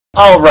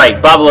Alright,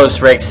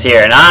 BobalosRex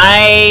here, and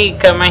I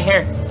cut my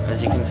hair,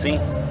 as you can see.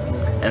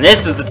 And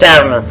this is the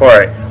Tavern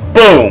report.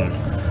 Boom!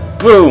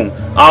 Boom!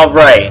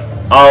 Alright,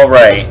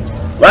 alright.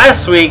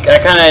 Last week, I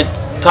kind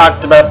of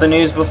talked about the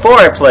news before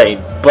I played,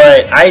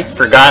 but I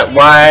forgot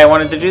why I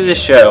wanted to do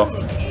this show.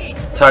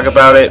 Talk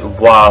about it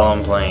while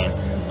I'm playing.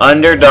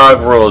 Underdog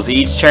rules.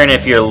 Each turn,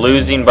 if you're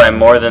losing by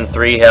more than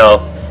 3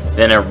 health,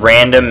 then a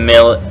random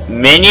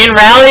minion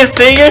rallies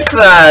to your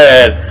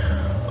side.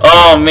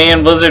 Oh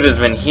man, Blizzard has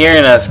been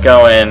hearing us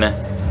going,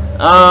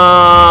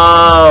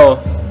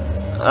 oh,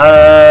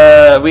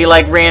 we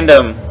like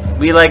random.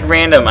 We like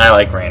random. I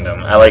like random.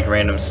 I like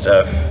random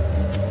stuff.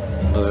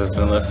 Blizzard's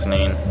been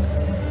listening.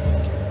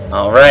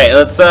 Alright,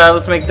 let's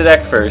make the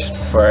deck first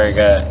before I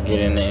get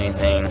into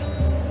anything.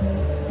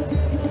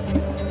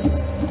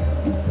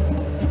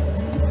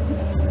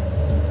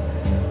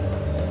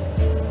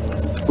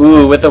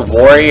 Ooh, with a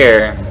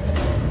warrior.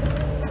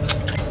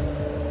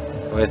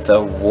 With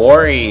a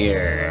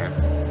warrior,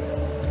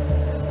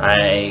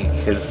 I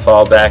could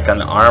fall back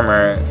on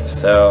armor,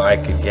 so I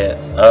could get.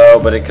 Oh,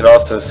 but it could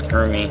also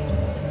screw me.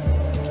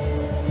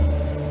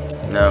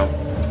 No.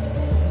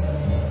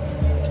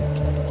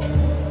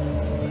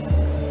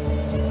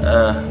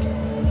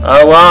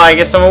 Oh well, I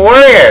guess I'm a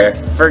warrior.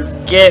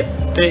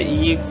 Forget that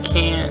you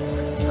can't.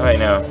 Oh wait,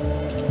 no.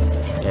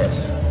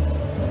 Yes.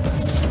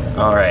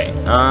 All right.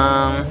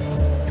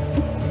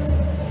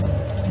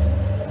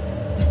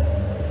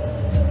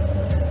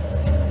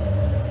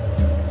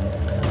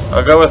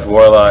 I'll go with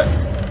Warlock,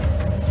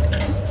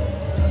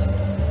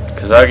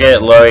 because I'll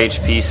get low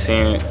HP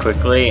soon,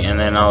 quickly, and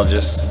then I'll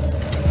just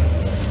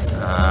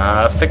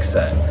fix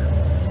that.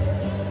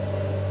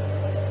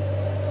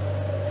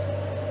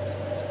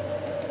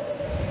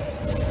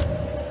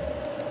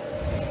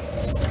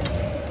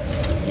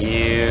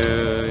 You.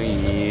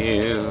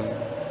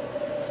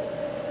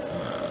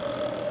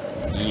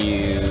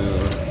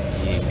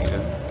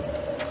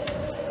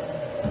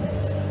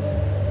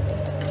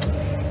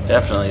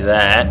 Definitely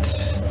that.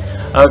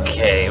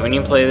 Okay, when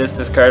you play this,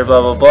 discard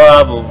blah blah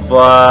blah blah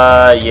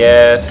blah.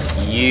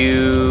 Yes,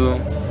 you.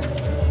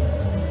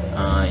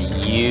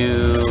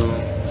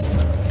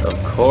 Of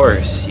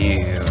course, you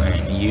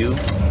and you.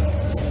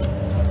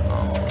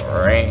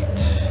 Alright.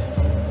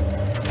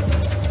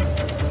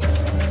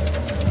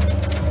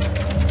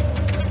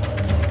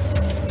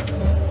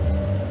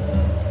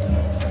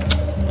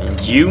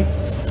 And you.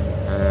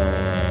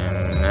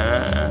 And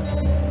a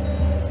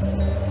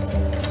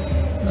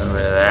little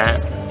bit of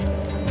that.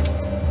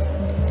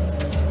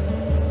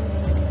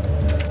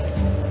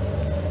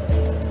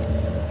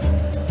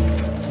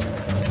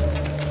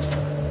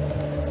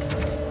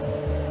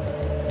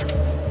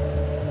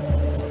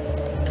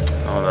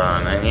 Hold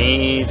on, I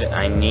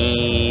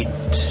need...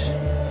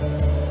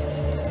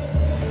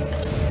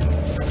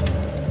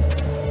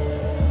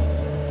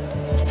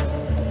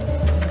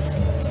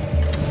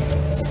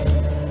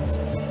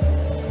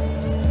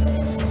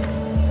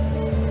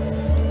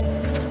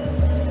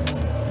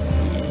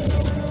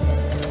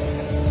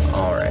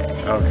 Alright,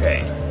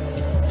 okay.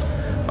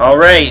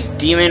 Alright,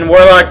 Demon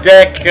Warlock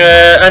deck,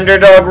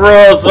 underdog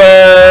rules,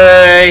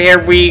 here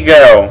we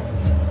go.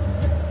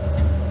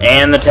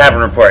 And the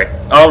Tavern report.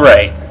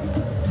 Alright.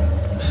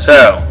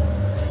 So,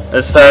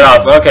 let's start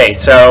off. Okay,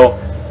 so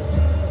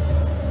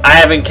I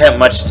haven't kept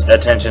much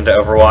attention to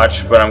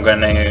Overwatch, but I'm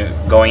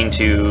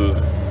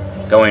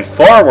going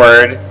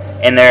forward.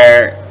 And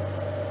there,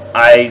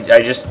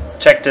 I just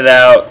checked it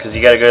out because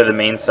you got to go to the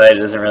main site. It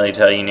doesn't really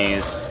tell you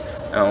news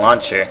on the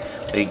launcher.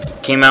 They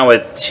came out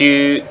with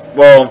 2.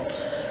 Well,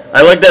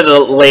 I looked at the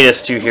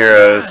latest 2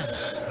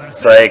 heroes.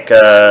 It's like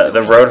the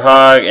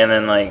Roadhog and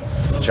then like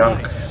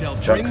Junk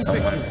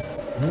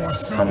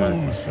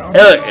someone.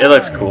 It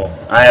looks cool.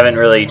 I haven't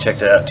really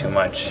checked it out too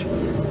much,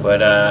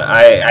 but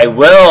I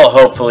will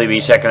hopefully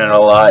be checking it a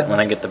lot when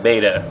I get the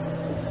beta.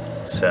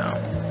 So,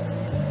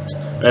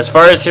 and as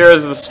far as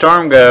Heroes of the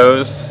Storm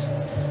goes,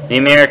 the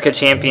America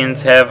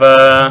champions have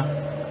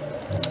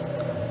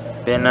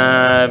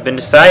been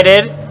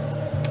decided.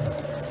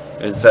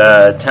 It's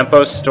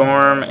Tempo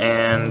Storm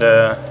and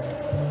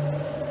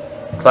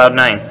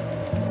Cloud9.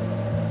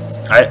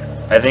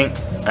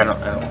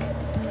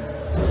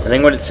 I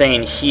think what it's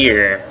saying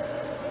here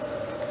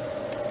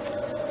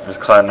was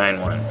Cloud9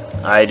 won.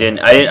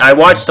 I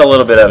watched a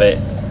little bit of it,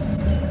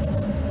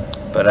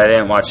 but I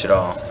didn't watch it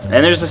all.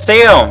 And there's a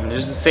sale.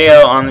 There's a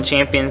sale on the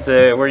champions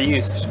that were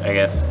used, I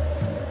guess.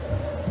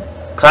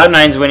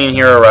 Cloud9's winning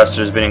hero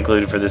roster has been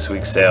included for this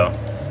week's sale.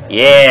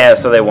 Yeah,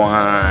 so they won.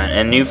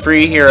 And new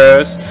free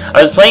heroes.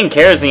 I was playing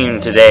Karazim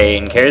today,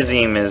 and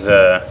Karazim is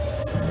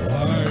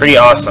pretty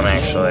awesome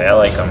actually. I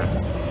like him.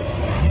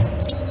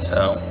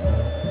 So.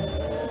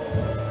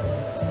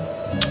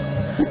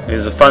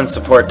 He's a fun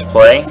support to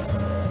play.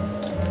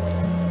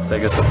 It's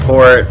like a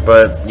support,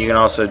 but you can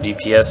also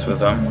DPS with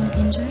him.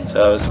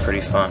 So it was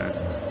pretty fun.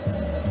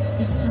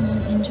 Is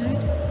someone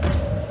injured?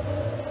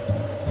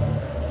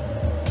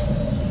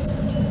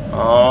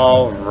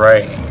 All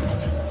right.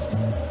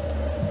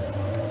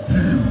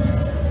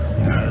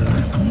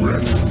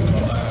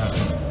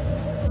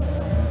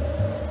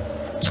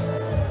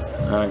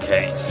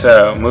 Okay,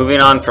 so moving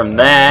on from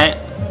that,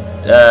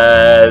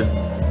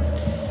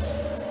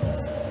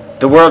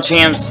 the world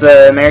champs,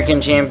 the American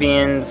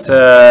champions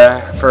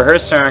for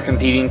Hearthstone are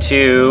competing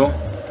too.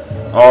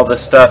 All the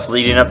stuff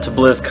leading up to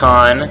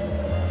BlizzCon,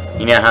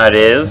 you know how it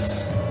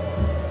is.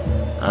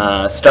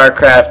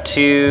 StarCraft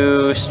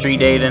 2,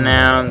 Street 8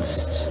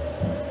 announced.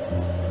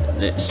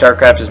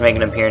 StarCraft is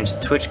making an appearance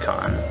at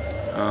TwitchCon.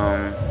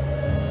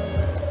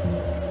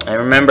 And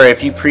remember,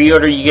 if you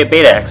pre-order, you get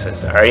beta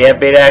access. I already have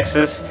beta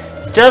access.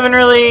 Still haven't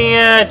really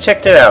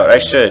checked it out. I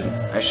should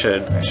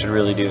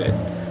really do it.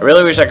 I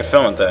really wish I could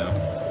film it though.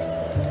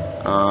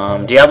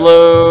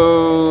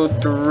 Diablo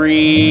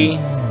 3.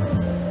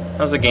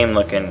 How's the game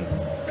looking?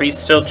 Priest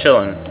still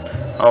chilling.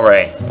 All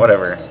right,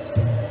 whatever.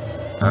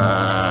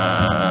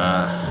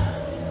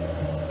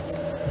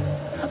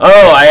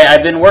 Oh,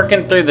 I've been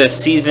working through the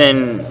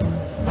season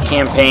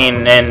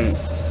campaign, and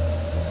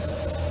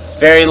it's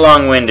very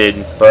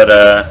long-winded, but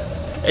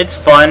it's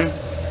fun.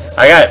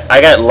 I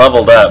got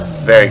leveled up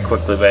very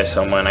quickly by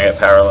someone. I got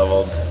power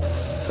leveled,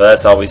 so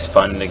that's always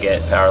fun to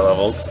get power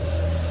leveled.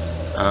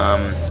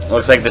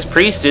 Looks like this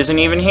priest isn't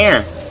even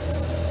here.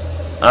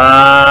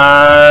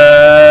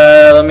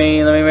 Let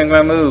me make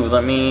my move.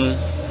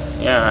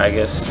 Yeah, I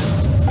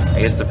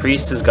guess the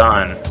priest is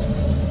gone.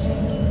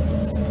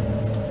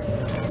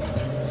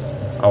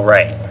 All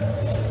right.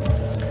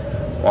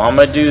 Well, I'm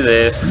gonna do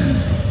this,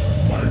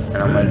 and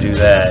I'm gonna do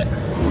that,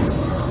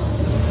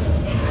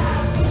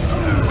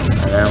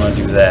 and then I'm gonna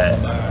do that.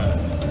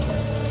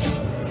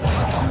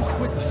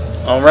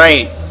 All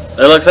right.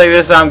 It looks like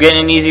this I'm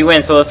getting an easy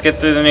win, so let's get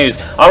through the news.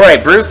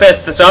 Alright,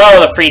 Brewfest oh,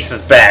 the priest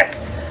is back.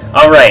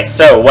 Alright,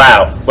 so,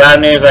 wow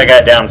news I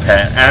got down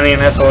pat. I don't even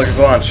have to look at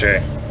the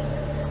launcher.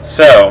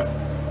 So,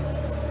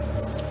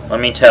 let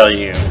me tell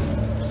you.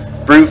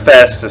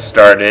 Brewfest has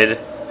started.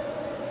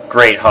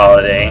 Great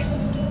holiday.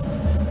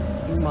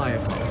 My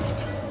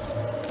apologies.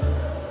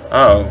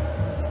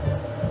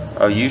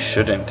 Oh, you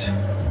shouldn't.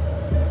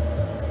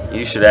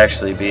 You should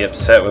actually be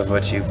upset with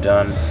what you've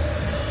done.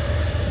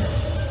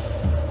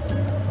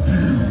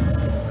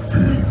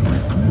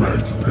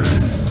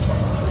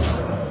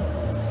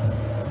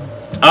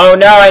 Oh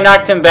no, I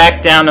knocked him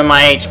back down to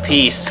my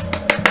HP.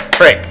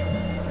 Frick.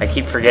 I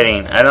keep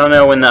forgetting. I don't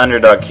know when the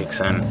underdog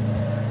kicks in.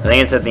 I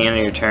think it's at the end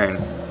of your turn.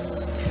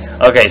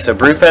 Okay, so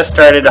Brewfest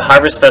started. The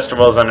Harvest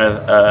Festival is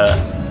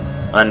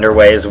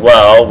underway as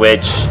well,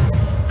 which,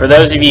 for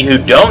those of you who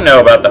don't know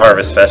about the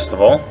Harvest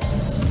Festival,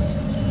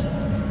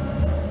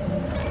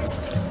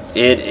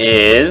 it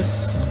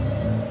is...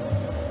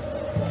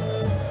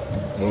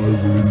 I will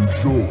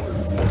enjoy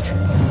watching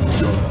you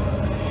die.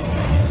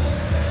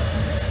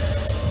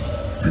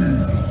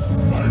 Feel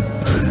my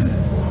pain.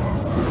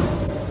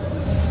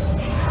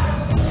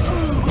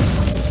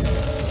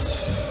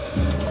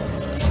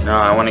 No,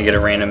 I want to get a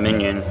random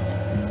minion.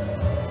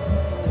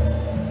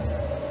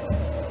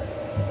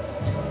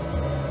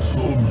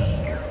 Some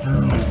still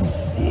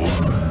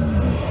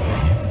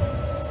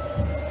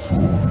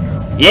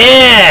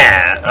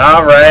Yeah!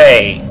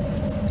 Alright.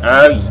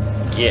 Oh,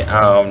 yeah.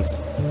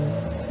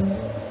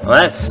 Well,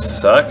 that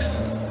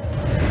sucks.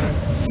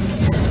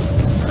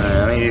 Alright,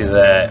 let me do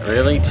that.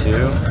 Really,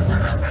 two?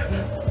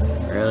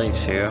 Really,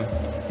 two?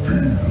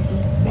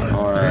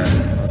 Alright,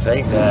 I'll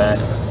take that.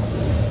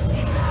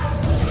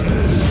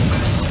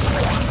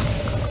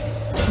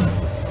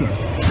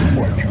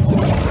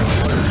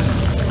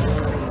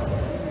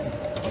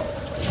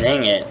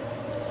 Dang it.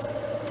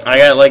 I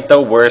got, like, the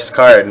worst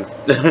card.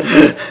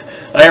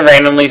 I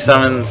randomly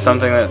summoned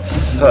something that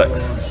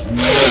sucks.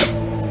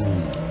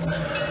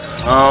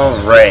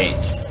 Alright.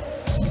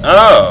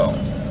 Oh!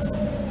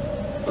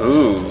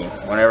 Ooh,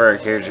 whenever our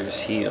character is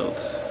healed.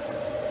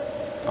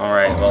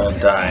 Alright, well,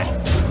 die.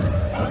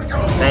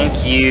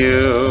 Thank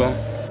you.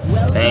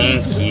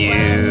 Thank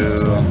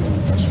you.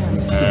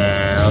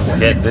 And let's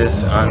get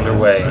this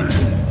underway.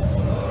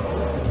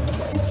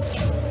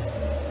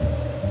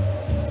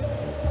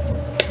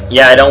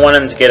 Yeah, I don't want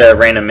him to get a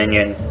random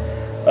minion.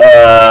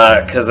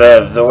 Because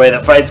of the way the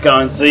fight's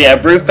going. So yeah,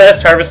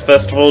 Brewfest, Harvest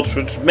Festival,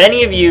 which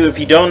many of you, if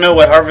you don't know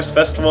what Harvest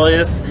Festival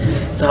is,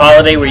 it's a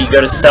holiday where you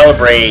go to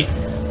celebrate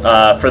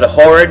for the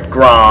Horde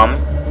Grom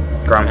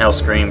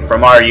Hellscream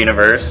from our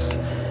universe,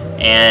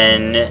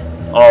 and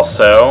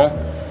also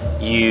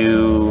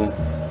you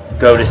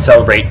go to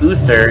celebrate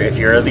Uther if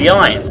you're the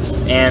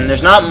Alliance. And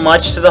there's not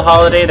much to the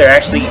holiday. They're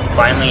actually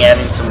finally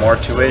adding some more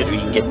to it. You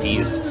can get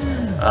these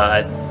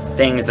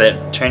things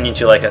that turn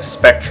into like a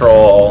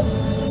spectral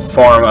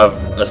form of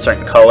a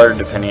certain color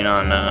depending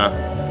on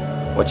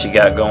what you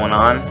got going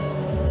on,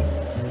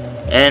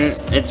 and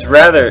it's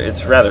rather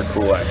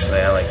cool actually.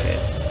 I like it.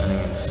 I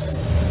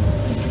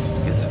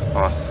think it's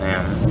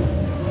awesome.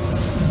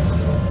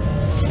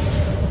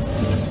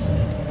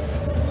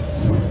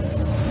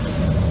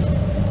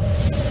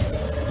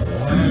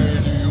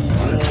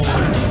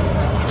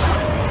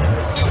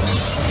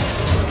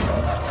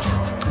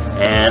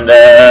 And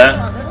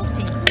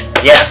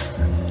yeah,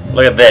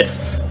 look at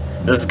this.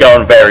 This is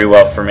going very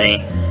well for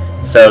me.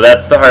 So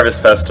that's the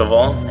Harvest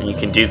Festival, and you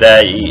can do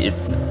that.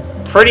 It's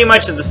pretty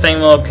much at the same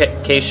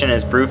location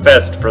as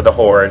Brewfest for the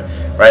Horde,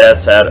 right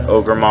outside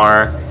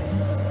Ogremar.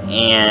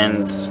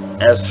 And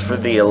as for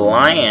the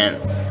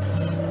Alliance,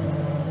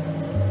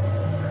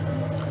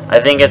 I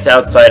think it's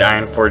outside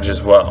Ironforge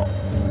as well.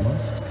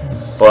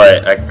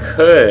 But I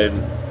could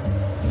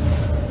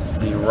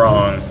be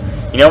wrong.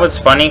 You know what's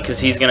funny? Because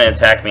he's gonna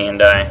attack me and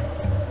die.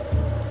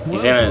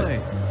 He's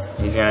gonna,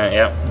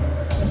 yep.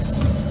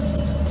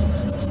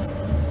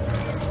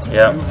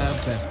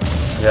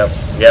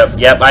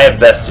 Yep, I have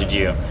bested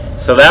you.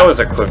 So that was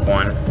a quick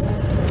one.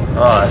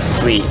 Oh,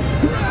 sweet.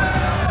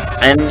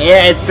 And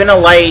yeah, it's been a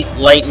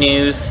light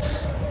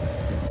news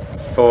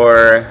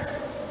for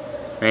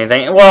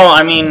anything. Well,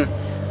 I mean,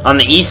 on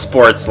the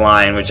esports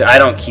line, which I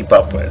don't keep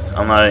up with.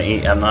 I'm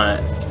not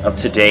up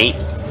to date.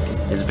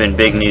 It's been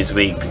big news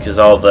week because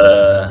all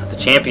the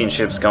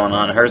championships going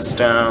on.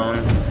 Hearthstone,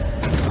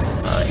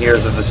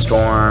 Heroes of the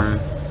Storm.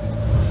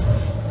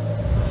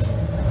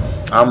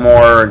 I'm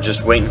more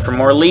just waiting for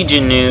more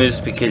Legion news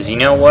because you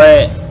know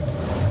what?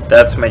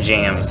 That's my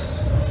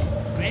jams.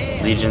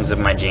 Legions of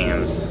my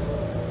jams.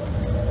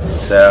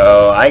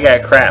 So I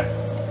got crap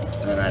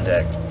in that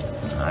deck.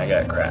 I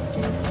got crap.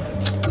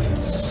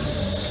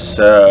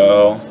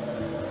 So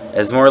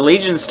as more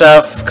Legion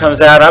stuff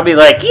comes out, I'll be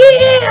like,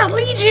 yeah,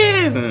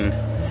 Legion.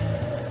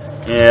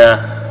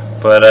 Yeah,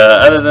 but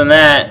other than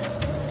that,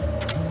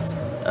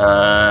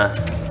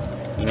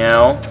 you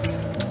know,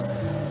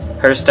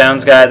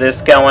 Hearthstone's got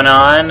this going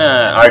on.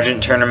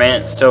 Argent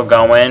tournament still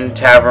going.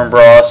 Tavern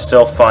Brawl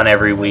still fun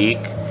every week.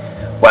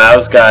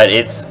 WoW's got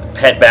its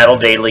Pet Battle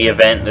Daily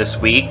event this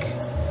week.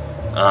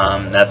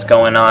 That's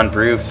going on.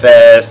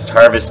 Brewfest,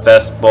 Harvest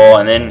Festival,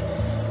 and then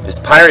there's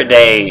Pirate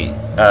Day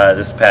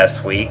this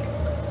past week,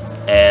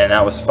 and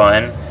that was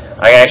fun.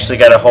 I actually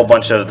got a whole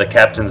bunch of the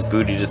Captain's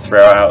Booty to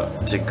throw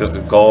out to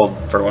gold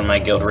for one of my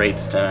guild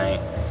raids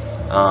tonight.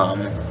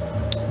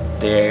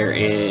 There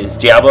is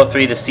Diablo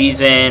 3 the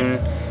season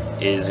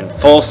is in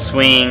full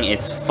swing.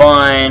 It's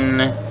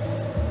fun.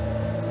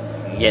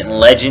 Getting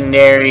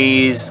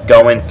legendaries,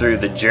 going through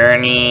the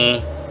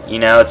journey. You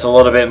know, it's a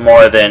little bit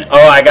more than,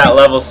 oh, I got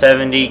level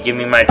 70, give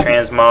me my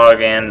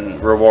transmog and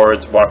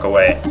rewards, walk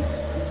away.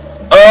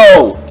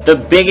 Oh, the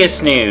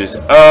biggest news.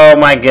 Oh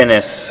my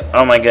goodness.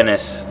 Oh my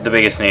goodness. The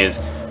biggest news.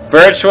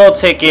 Virtual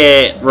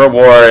ticket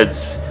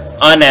rewards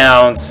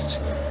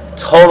announced.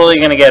 Totally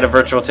gonna get a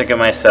virtual ticket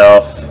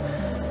myself.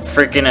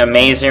 Freaking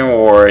amazing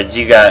rewards.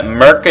 You got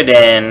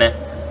Mercadin,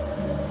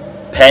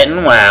 Pet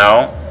and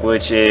WoW,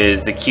 which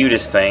is the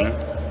cutest thing.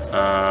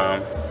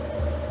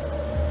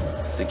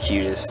 It's the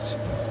cutest.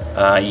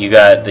 You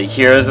got the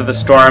Heroes of the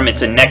Storm.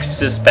 It's a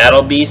Nexus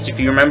Battle Beast. If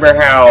you remember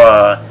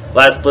how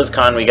last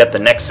BlizzCon we got the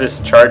Nexus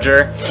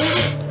Charger,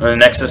 or the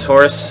Nexus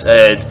Horse,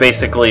 it's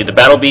basically the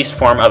Battle Beast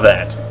form of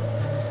that.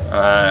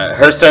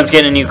 Hearthstone's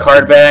getting a new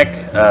card back.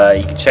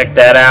 You can check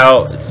that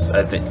out.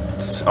 I think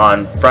it's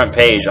on front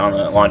page on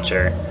the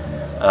launcher.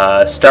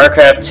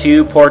 StarCraft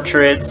 2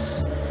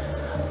 portraits.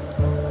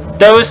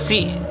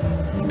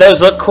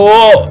 Those look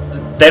cool.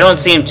 They don't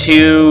seem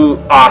too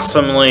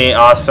awesomely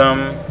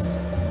awesome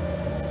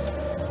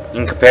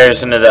in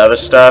comparison to the other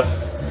stuff.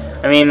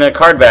 I mean, the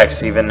card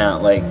back's even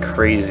not like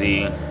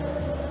crazy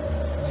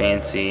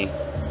fancy.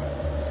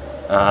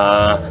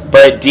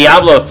 But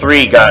Diablo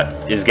 3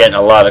 is getting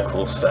a lot of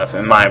cool stuff,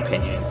 in my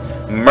opinion.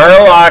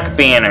 Murloc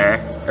banner,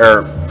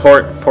 or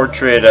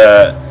portrait,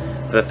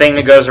 the thing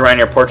that goes around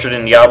your portrait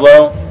in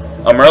Diablo.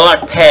 A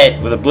Murloc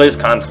pet with a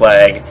BlizzCon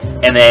flag,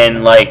 and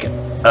then like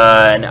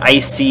an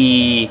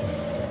icy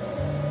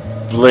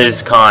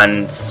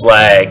BlizzCon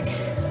flag.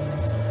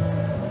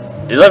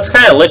 It looks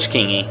kind of Lich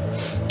King-y,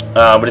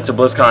 but it's a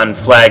BlizzCon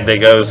flag that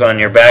goes on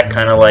your back,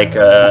 kind of like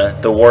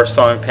the War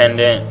Song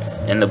pendant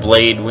and the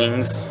blade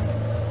wings.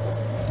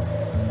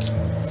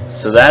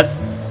 So that's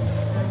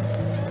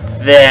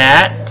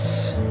that.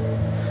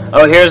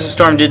 Oh, Heroes of the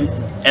Storm did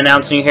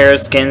announce new hero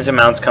skins and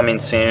mounts coming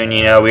soon.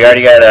 You know, we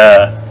already got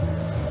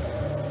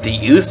the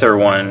Uther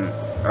one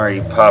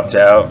already popped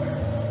out.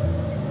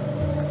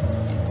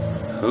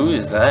 Who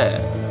is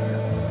that?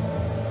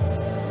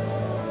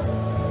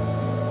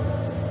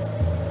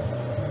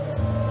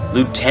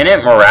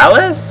 Lieutenant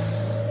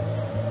Morales?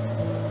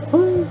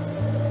 Who?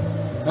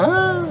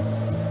 Huh?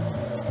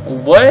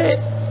 What?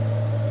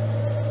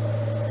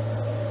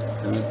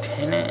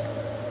 Lieutenant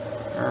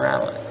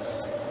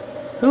Morales.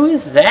 Who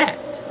is that?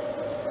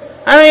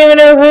 I don't even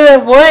know who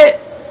that. What?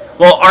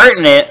 Well,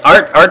 Artanis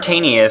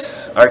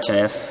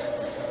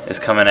is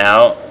coming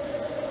out.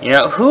 You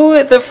know,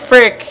 who the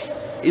frick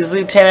is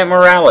Lieutenant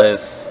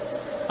Morales?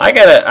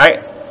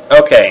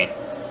 Okay.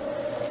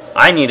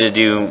 I need to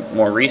do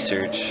more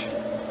research.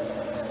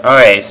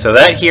 Alright, so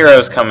that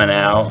hero's coming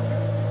out.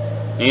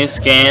 New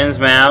skins,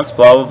 mounts,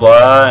 blah blah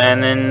blah,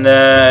 and then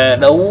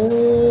the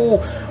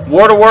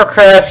World of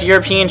Warcraft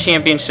European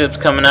Championships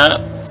coming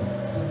up.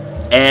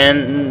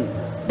 And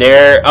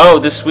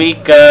this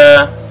week,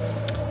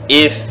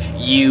 if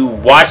you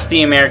watch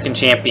the American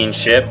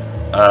Championship,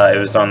 it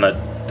was on the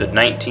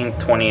 19th,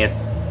 20th,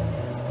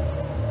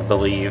 I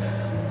believe.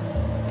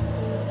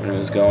 when it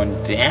was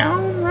going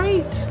down,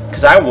 right?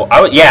 Because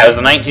yeah, it was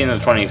the 19th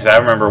and the 20th. I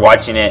remember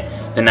watching it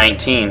the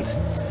 19th.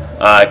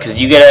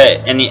 Because you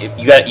get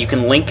you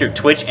can link your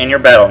Twitch and your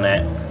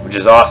Battle.net, which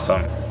is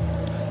awesome,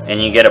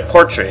 and you get a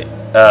portrait.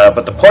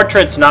 But the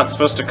portrait's not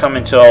supposed to come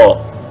until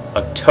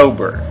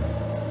October.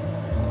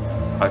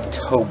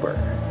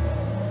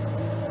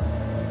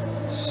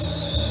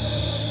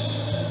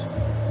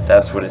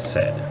 That's what it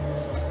said.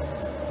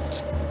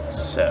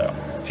 So,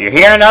 if you're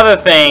hearing other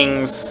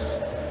things,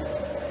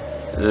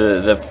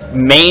 the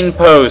main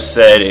post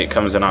said it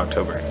comes in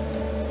October.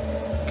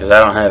 Because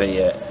I don't have it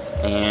yet.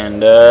 And,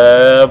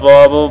 blah,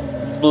 blah,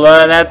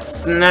 blah,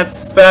 that's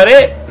about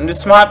it.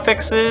 Just some hot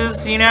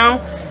fixes, you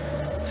know?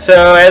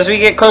 So, as we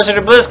get closer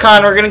to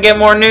BlizzCon, we're going to get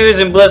more news,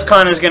 and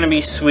BlizzCon is going to be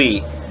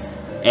sweet.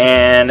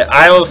 And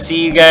I will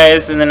see you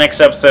guys in the next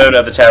episode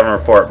of the Tavern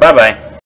Report. Bye-bye.